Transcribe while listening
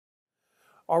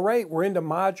All right, we're into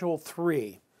module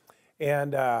 3,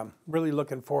 and really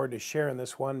looking forward to sharing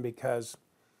this one because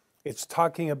it's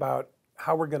talking about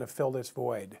how we're going to fill this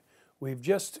void. We've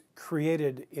just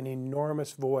created an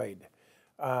enormous void.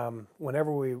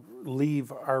 Whenever we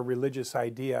leave our religious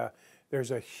idea,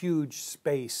 there's a huge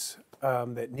space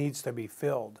that needs to be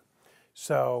filled.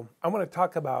 So I want to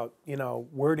talk about,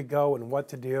 where to go and what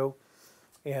to do.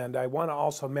 And I want to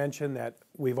also mention that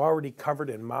we've already covered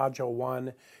in Module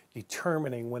 1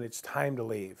 determining when it's time to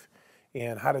leave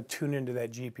and how to tune into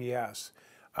that GPS.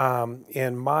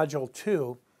 In Module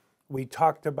 2, we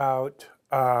talked about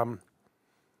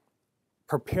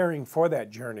preparing for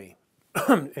that journey.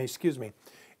 Excuse me.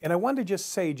 And I wanted to just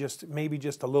say maybe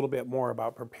just a little bit more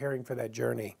about preparing for that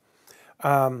journey.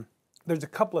 There's a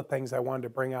couple of things I wanted to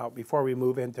bring out before we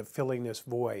move into filling this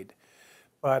void.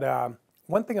 But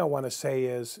one thing I want to say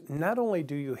is not only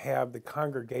do you have the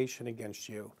congregation against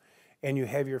you, and you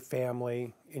have your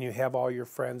family, and you have all your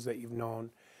friends that you've known,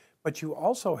 but you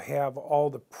also have all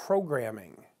the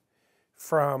programming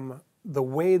from the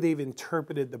way they've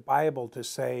interpreted the Bible to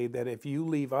say that if you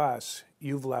leave us,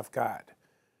 you've left God.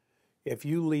 If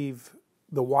you leave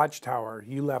the Watchtower,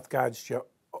 you left God's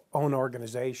own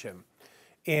organization.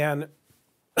 And,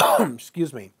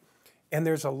 excuse me, and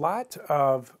there's a lot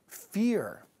of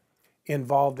fear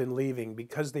involved in leaving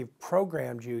because they've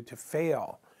programmed you to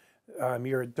fail.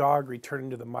 You're a dog returning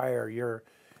to the mire.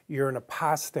 You're an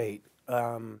apostate,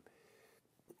 and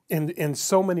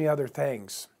so many other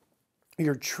things.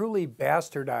 You're truly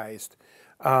bastardized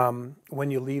when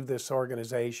you leave this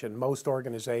organization. Most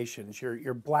organizations,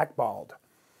 you're blackballed,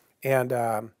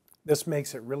 and this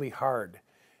makes it really hard.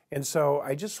 And so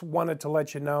I just wanted to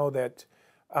let you know that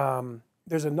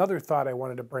there's another thought I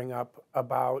wanted to bring up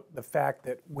about the fact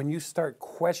that when you start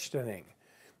questioning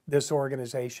this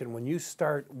organization, when you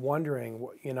start wondering,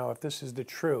 if this is the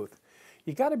truth,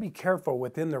 you got to be careful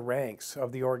within the ranks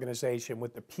of the organization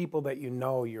with the people that you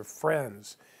know, your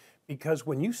friends, because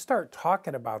when you start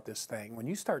talking about this thing, when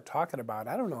you start talking about,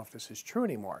 I don't know if this is true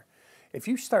anymore, if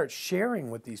you start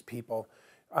sharing with these people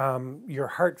your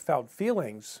heartfelt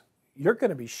feelings, you're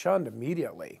going to be shunned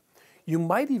immediately. You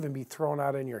might even be thrown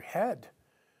out in your head.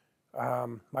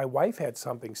 My wife had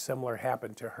something similar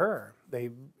happen to her. They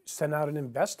sent out an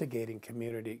investigating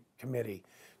committee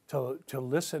to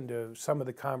listen to some of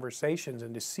the conversations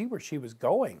and to see where she was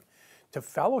going, to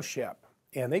fellowship,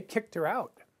 and they kicked her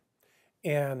out.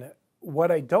 And what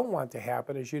I don't want to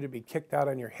happen is you to be kicked out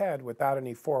on your head without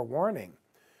any forewarning.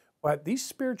 But these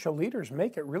spiritual leaders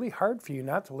make it really hard for you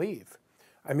not to leave.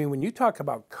 I mean, when you talk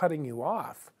about cutting you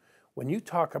off, when you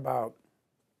talk about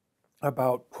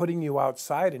putting you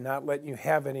outside and not letting you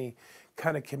have any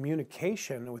kind of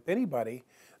communication with anybody,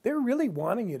 they're really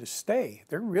wanting you to stay.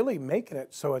 They're really making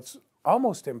it so it's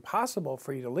almost impossible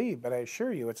for you to leave. But I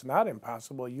assure you, it's not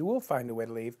impossible. You will find a way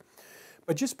to leave.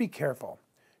 But just be careful.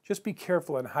 Just be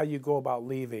careful in how you go about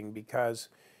leaving, because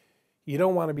you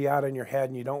don't want to be out in your head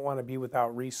and you don't want to be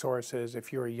without resources.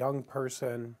 If you're a young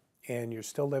person and you're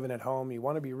still living at home, you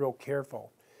want to be real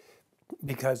careful,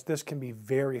 because this can be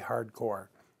very hardcore.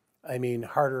 I mean,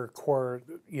 hardcore,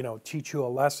 teach you a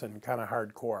lesson kind of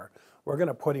hardcore. We're going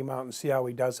to put him out and see how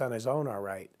he does on his own, all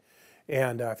right.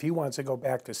 And if he wants to go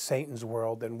back to Satan's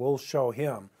world, then we'll show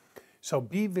him. So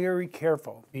be very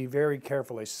careful,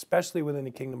 especially within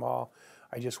the Kingdom Hall.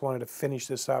 I just wanted to finish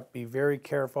this up. Be very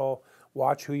careful,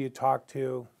 watch who you talk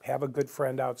to, have a good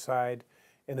friend outside,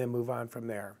 and then move on from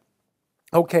there.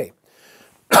 Okay,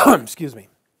 excuse me.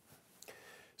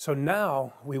 So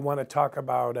now we want to talk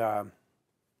about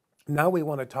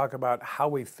how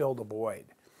we fill the void.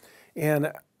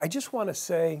 And I just want to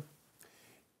say,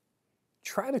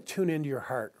 try to tune into your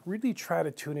heart. Really try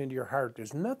to tune into your heart.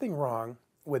 There's nothing wrong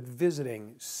with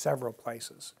visiting several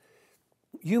places.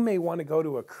 You may want to go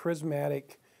to a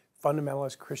charismatic,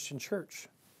 fundamentalist Christian church.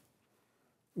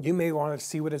 You may want to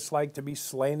see what it's like to be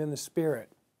slain in the Spirit.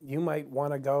 You might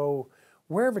want to go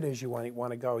wherever it is you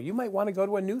want to go. You might want to go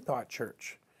to a New Thought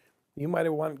church. You might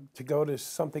want to go to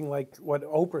something like what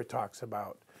Oprah talks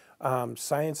about,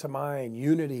 Science of Mind,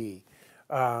 Unity,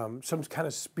 some kind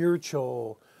of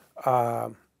spiritual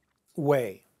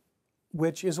way,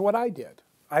 which is what I did.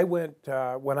 I went,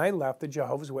 when I left the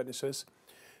Jehovah's Witnesses,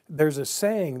 there's a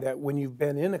saying that when you've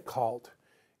been in a cult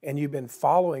and you've been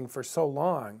following for so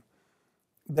long,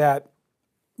 that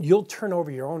you'll turn over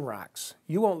your own rocks.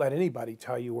 You won't let anybody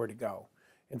tell you where to go.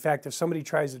 In fact, if somebody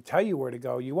tries to tell you where to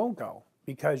go, you won't go,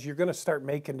 because you're going to start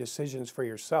making decisions for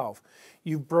yourself.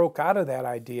 You broke out of that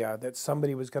idea that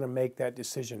somebody was going to make that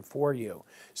decision for you.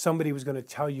 Somebody was going to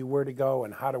tell you where to go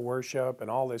and how to worship and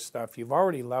all this stuff. You've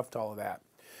already left all of that.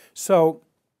 So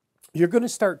you're going to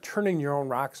start turning your own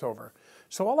rocks over.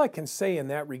 So all I can say in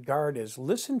that regard is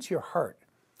listen to your heart.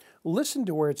 Listen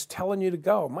to where it's telling you to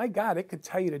go. My God, it could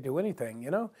tell you to do anything,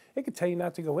 you know? It could tell you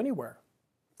not to go anywhere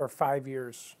for 5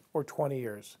 years or 20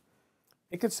 years.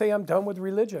 It could say, I'm done with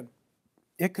religion.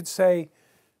 It could say,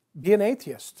 be an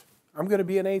atheist. I'm going to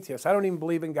be an atheist. I don't even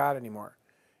believe in God anymore.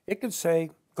 It could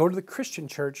say, go to the Christian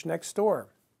church next door.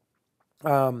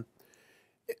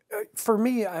 For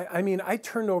me, I mean, I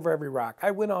turned over every rock.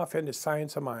 I went off into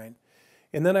Science of Mind,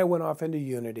 and then I went off into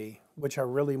Unity, which are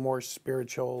really more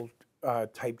spiritual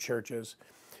type churches.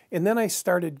 And then I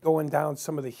started going down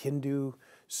some of the Hindu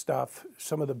stuff,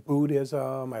 some of the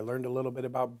Buddhism. I learned a little bit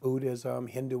about Buddhism,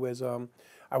 Hinduism.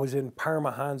 I was in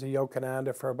Paramahansa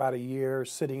Yogananda for about a year,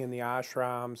 sitting in the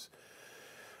ashrams,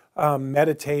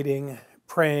 meditating,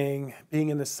 praying, being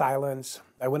in the silence.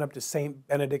 I went up to St.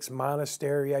 Benedict's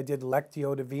Monastery. I did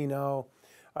Lectio Divino,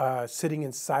 sitting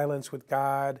in silence with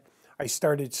God. I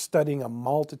started studying a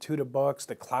multitude of books,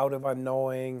 The Cloud of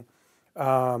Unknowing,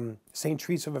 St.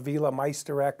 Teresa of Avila,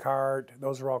 Meister Eckhart.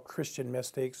 Those are all Christian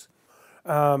mystics.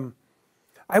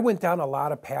 I went down a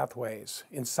lot of pathways.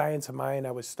 In Science of Mind,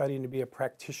 I was studying to be a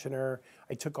practitioner.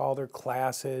 I took all their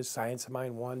classes, Science of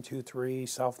Mind 1, 2, 3,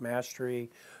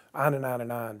 Self-Mastery, on and on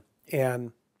and on.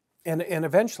 And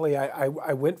eventually I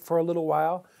went for a little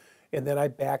while, and then I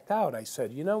backed out. I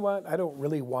said, you know what? I don't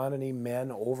really want any men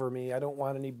over me. I don't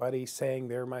want anybody saying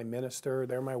they're my minister,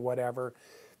 they're my whatever.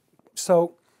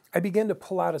 So I began to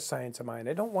pull out of Science of Mind.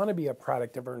 I don't want to be a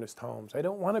product of Ernest Holmes. I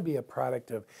don't want to be a product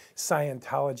of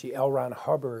Scientology, L. Ron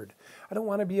Hubbard. I don't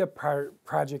want to be a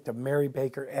project of Mary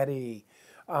Baker Eddy.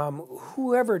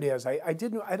 Whoever it is, I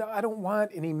don't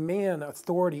want any man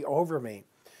authority over me.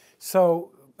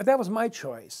 So, but that was my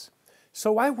choice.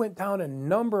 So I went down a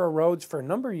number of roads for a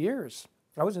number of years.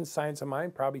 I was in Science of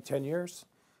Mind probably 10 years,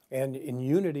 and in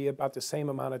Unity about the same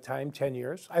amount of time, 10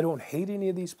 years. I don't hate any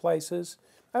of these places.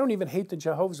 I don't even hate the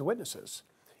Jehovah's Witnesses.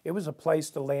 It was a place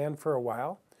to land for a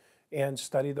while and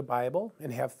study the Bible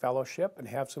and have fellowship and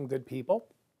have some good people.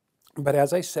 But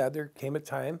as I said, there came a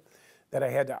time that I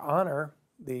had to honor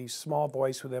the small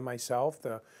voice within myself,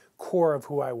 the core of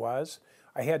who I was.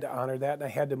 I had to honor that, and I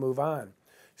had to move on.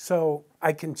 So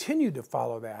I continued to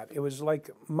follow that. It was like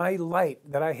my light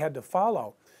that I had to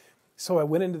follow. So I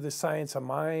went into the Science of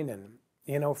Mind, and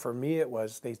you know, for me it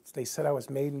was, they said I was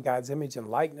made in God's image and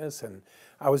likeness, and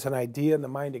I was an idea in the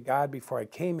mind of God before I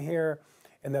came here,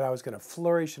 and that I was going to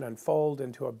flourish and unfold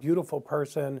into a beautiful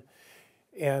person.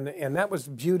 And that was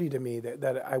beauty to me,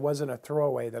 that I wasn't a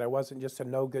throwaway, that I wasn't just a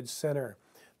no-good sinner,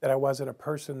 that I wasn't a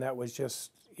person that was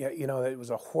just, you know, that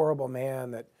was a horrible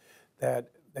man that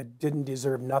didn't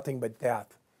deserve nothing but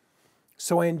death.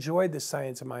 So I enjoyed the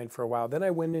Science of Mind for a while. Then I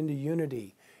went into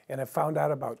Unity, and I found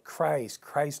out about Christ,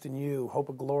 Christ in you, hope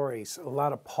of glory, a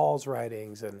lot of Paul's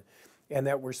writings, and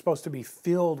that we're supposed to be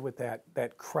filled with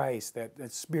that Christ,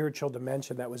 that spiritual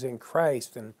dimension that was in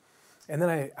Christ. And then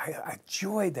I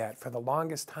enjoyed that for the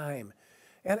longest time.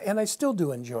 And I still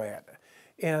do enjoy it.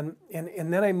 And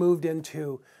then I moved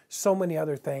into so many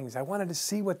other things. I wanted to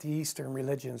see what the Eastern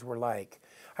religions were like.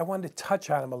 I wanted to touch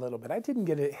on them a little bit. I didn't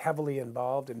get heavily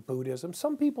involved in Buddhism.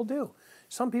 Some people do.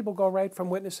 Some people go right from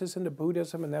witnesses into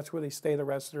Buddhism, and that's where they stay the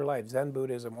rest of their life. Zen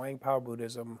Buddhism, Wang Pao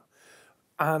Buddhism,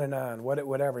 on and on,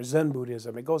 whatever, Zen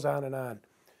Buddhism. It goes on and on.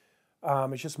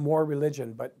 It's just more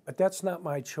religion, but that's not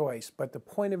my choice. But the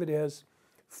point of it is,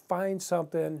 find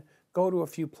something, go to a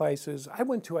few places. I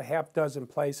went to a half dozen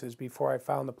places before I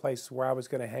found the place where I was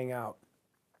going to hang out.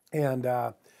 And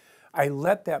I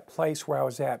let that place where I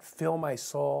was at fill my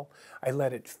soul. I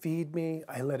let it feed me.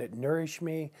 I let it nourish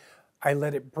me. I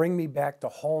let it bring me back to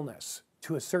wholeness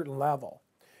to a certain level.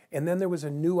 And then there was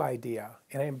a new idea,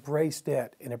 and I embraced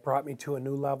it, and it brought me to a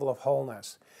new level of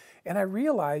wholeness. And I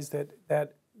realized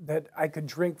that I could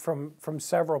drink from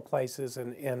several places,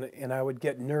 and I would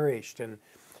get nourished.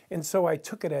 And so I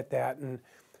took it at that. And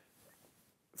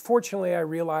fortunately, I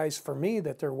realized for me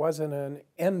that there wasn't an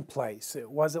end place. It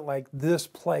wasn't like this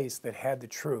place that had the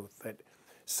truth, that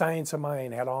Science of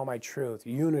Mind had all my truth,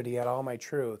 Unity had all my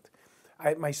truth.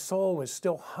 My soul was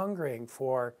still hungering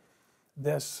for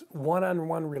this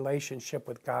one-on-one relationship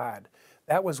with God.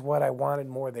 That was what I wanted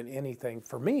more than anything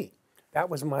for me. That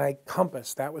was my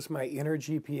compass. That was my inner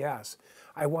GPS.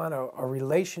 I want a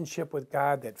relationship with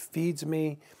God that feeds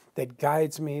me, that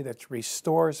guides me, that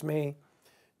restores me,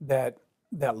 that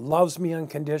loves me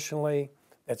unconditionally,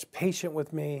 that's patient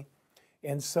with me.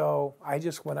 And so I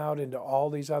just went out into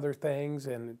all these other things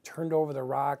and turned over the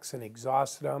rocks and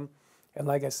exhausted them. And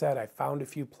like I said, I found a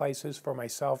few places for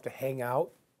myself to hang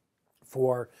out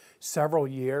for several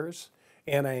years.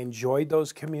 And I enjoyed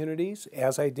those communities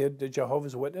as I did the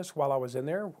Jehovah's Witness while I was in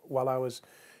there, while I was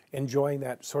enjoying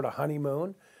that sort of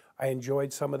honeymoon. I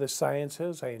enjoyed some of the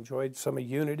sciences. I enjoyed some of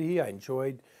unity. I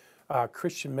enjoyed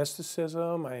Christian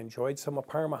mysticism. I enjoyed some of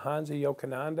Paramahansa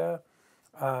Yogananda.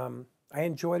 I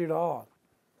enjoyed it all.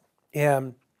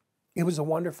 And it was a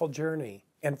wonderful journey.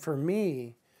 And for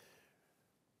me,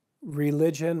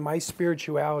 religion, my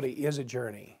spirituality is a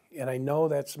journey. And I know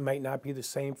that might not be the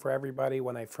same for everybody.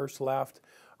 When I first left,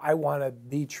 I wanted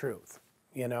the truth,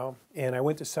 you know? And I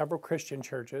went to several Christian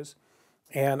churches.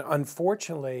 And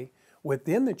unfortunately,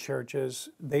 within the churches,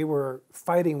 they were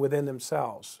fighting within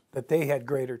themselves that they had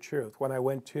greater truth. When I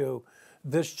went to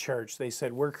this church, they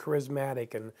said, we're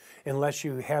charismatic, and unless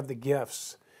you have the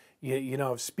gifts, you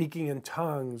know, of speaking in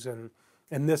tongues and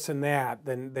this and that,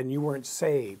 then you weren't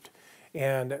saved.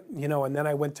 And, you know, and then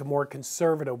I went to more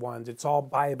conservative ones. It's all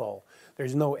Bible.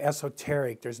 There's no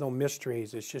esoteric, there's no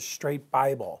mysteries. It's just straight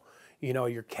Bible. You know,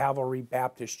 your Calvary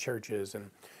Baptist churches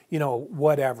and, you know,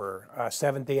 whatever,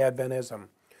 Seventh-day Adventism.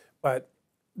 But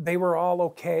they were all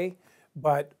okay.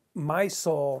 But my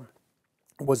soul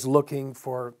was looking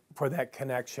for that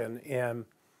connection. And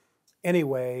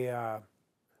anyway,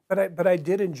 but I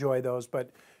did enjoy those.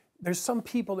 But there's some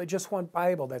people that just want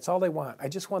Bible. That's all they want. I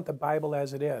just want the Bible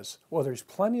as it is. Well, there's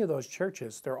plenty of those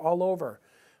churches. They're all over.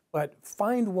 But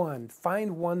find one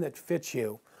that fits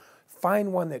you.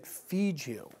 Find one that feeds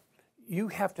you. You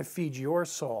have to feed your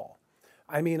soul.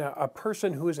 I mean, a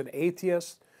person who is an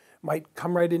atheist might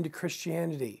come right into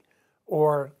Christianity,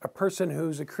 or a person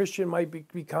who's a Christian might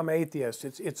become atheist.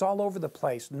 It's all over the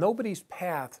place. Nobody's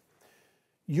path,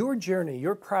 your journey,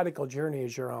 your prodigal journey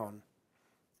is your own.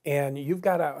 And you've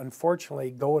got to,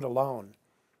 unfortunately, go it alone.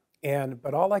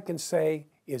 But all I can say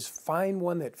is find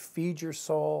one that feeds your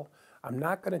soul. I'm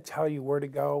not going to tell you where to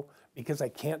go because I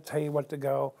can't tell you what to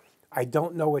go. I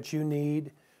don't know what you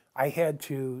need. I had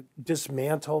to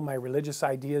dismantle my religious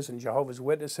ideas in Jehovah's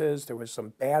Witnesses. There was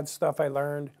some bad stuff I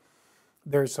learned.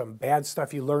 There's some bad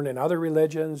stuff you learn in other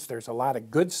religions. There's a lot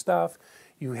of good stuff.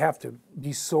 You have to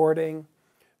be sorting.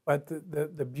 But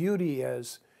the beauty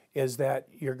is that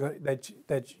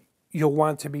that you'll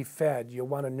want to be fed. You'll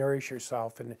want to nourish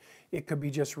yourself. And it could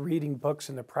be just reading books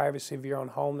in the privacy of your own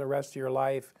home the rest of your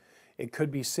life. It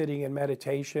could be sitting in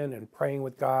meditation and praying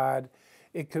with God.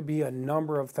 It could be a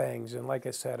number of things. And like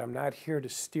I said, I'm not here to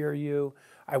steer you.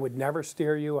 I would never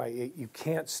steer you. You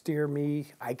can't steer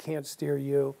me. I can't steer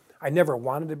you. I never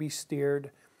wanted to be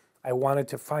steered. I wanted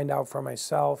to find out for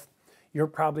myself. You're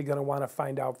probably going to want to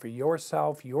find out for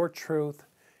yourself, your truth.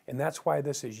 And that's why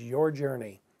this is your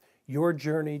journey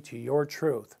to your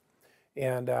truth.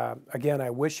 And again, I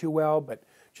wish you well, but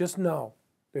just know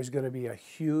there's going to be a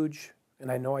huge,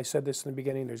 and I know I said this in the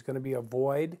beginning, there's going to be a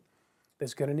void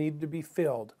that's going to need to be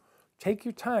filled. Take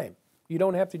your time. You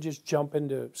don't have to just jump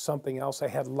into something else. I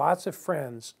had lots of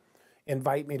friends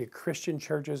invite me to Christian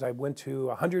churches. I went to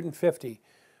 150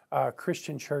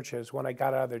 Christian churches when I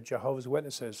got out of the Jehovah's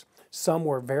Witnesses. Some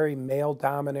were very male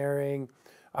domineering.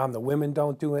 The women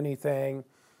don't do anything.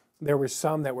 There were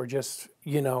some that were just,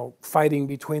 you know, fighting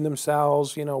between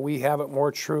themselves. You know, we have it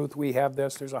more truth. We have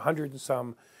this. There's 100 and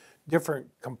some different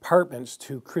compartments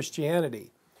to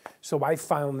Christianity. So I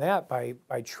found that by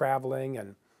traveling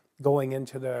and going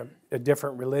into the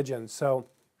different religions. So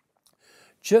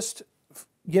just,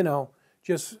 you know,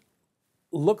 just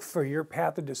look for your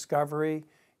path of discovery.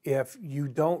 If you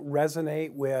don't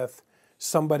resonate with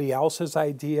somebody else's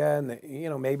idea and, you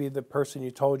know, maybe the person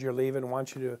you told you're leaving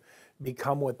wants you to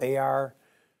become what they are,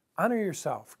 honor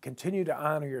yourself. Continue to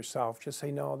honor yourself. Just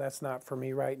say, no, that's not for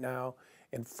me right now,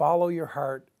 and follow your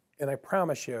heart. And I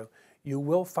promise you, you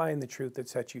will find the truth that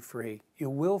sets you free. You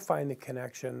will find the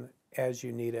connection as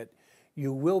you need it.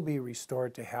 You will be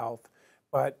restored to health.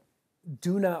 But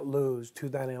do not lose to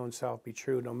thine own self be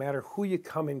true, no matter who you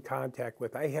come in contact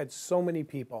with. I had so many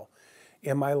people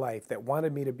in my life that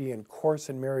wanted me to be in Course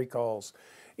in Miracles,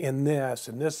 in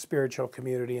this spiritual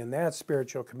community, in that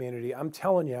spiritual community. I'm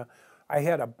telling you, I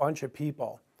had a bunch of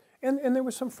people. And there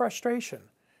was some frustration.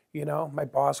 You know, my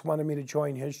boss wanted me to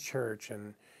join his church,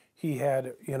 and he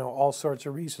had, you know, all sorts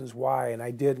of reasons why, and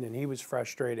I didn't, and he was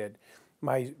frustrated.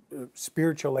 My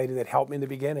spiritual lady that helped me in the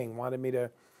beginning wanted me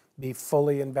to be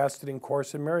fully invested in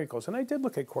Course in Miracles. And I did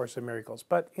look at Course in Miracles,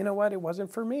 but you know what? It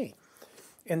wasn't for me.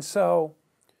 And so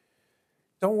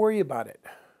don't worry about it.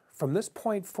 From this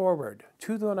point forward,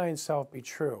 to thine own self be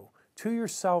true. To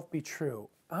yourself be true.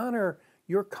 Honor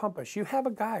your compass. You have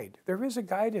a guide. There is a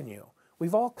guide in you.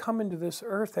 We've all come into this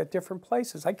earth at different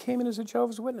places. I came in as a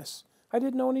Jehovah's Witness. I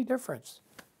didn't know any difference.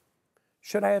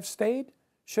 Should I have stayed?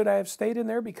 Should I have stayed in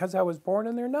there because I was born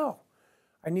in there? No.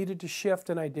 I needed to shift,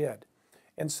 and I did.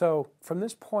 And so from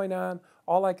this point on,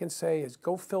 all I can say is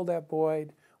go fill that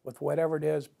void with whatever it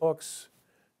is, books,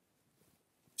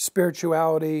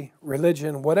 spirituality,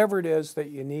 religion, whatever it is that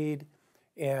you need.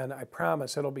 And I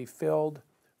promise it'll be filled.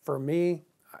 For me,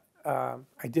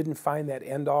 I didn't find that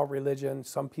end-all religion.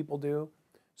 Some people do.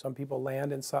 Some people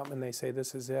land in something and they say,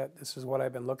 this is it. This is what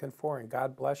I've been looking for. And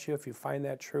God bless you if you find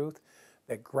that truth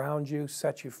that grounds you,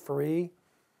 sets you free,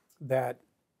 that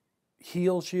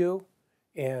heals you.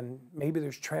 And maybe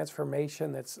there's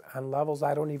transformation that's on levels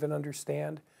I don't even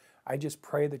understand. I just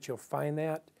pray that you'll find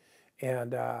that.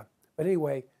 And but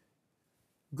anyway,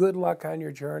 good luck on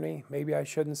your journey. Maybe I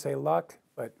shouldn't say luck,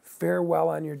 but farewell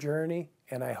on your journey.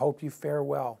 And I hope you fare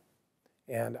well.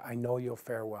 And I know you'll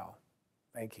fare well.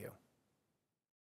 Thank you.